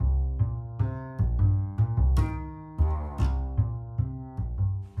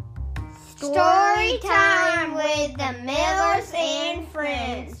Story time with the Millers and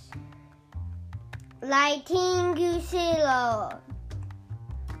Friends. Lighting Gusilo.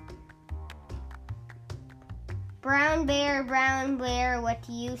 Brown Bear, what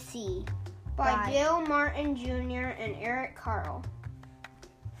do you see? By Bill Martin Jr. and Eric Carle.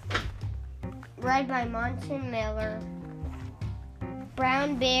 Read by Monson Miller.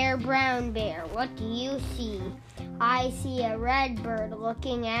 Brown Bear, what do you see? I see a red bird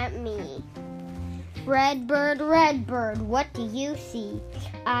looking at me. Red bird, what do you see?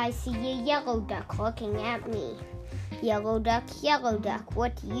 I see a yellow duck looking at me. Yellow duck,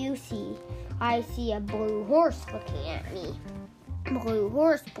 what do you see? I see a blue horse looking at me. Blue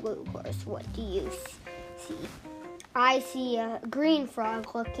horse, what do you see? I see a green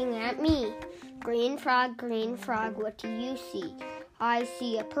frog looking at me. Green frog, what do you see? I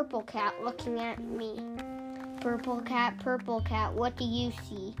see a purple cat looking at me. Purple cat, what do you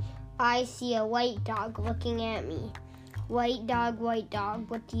see? I see a white dog looking at me. White dog, what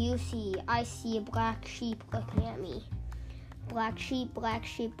do you see? I see a black sheep looking at me. Black sheep, what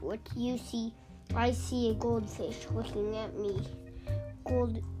do you see? I see a goldfish looking at me.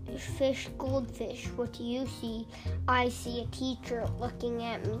 Goldfish, what do you see? I see a teacher looking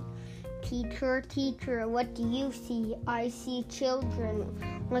at me. Teacher, what do you see? I see children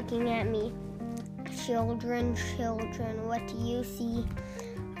looking at me. Children, what do you see?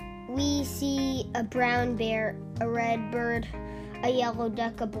 We see a brown bear, a red bird, a yellow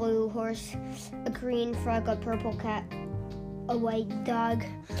duck, a blue horse, a green frog, a purple cat, a white dog,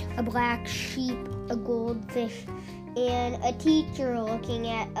 a black sheep, a goldfish, and a teacher looking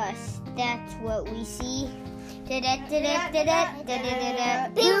at us. That's what we see.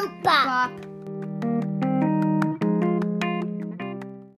 Boop bop.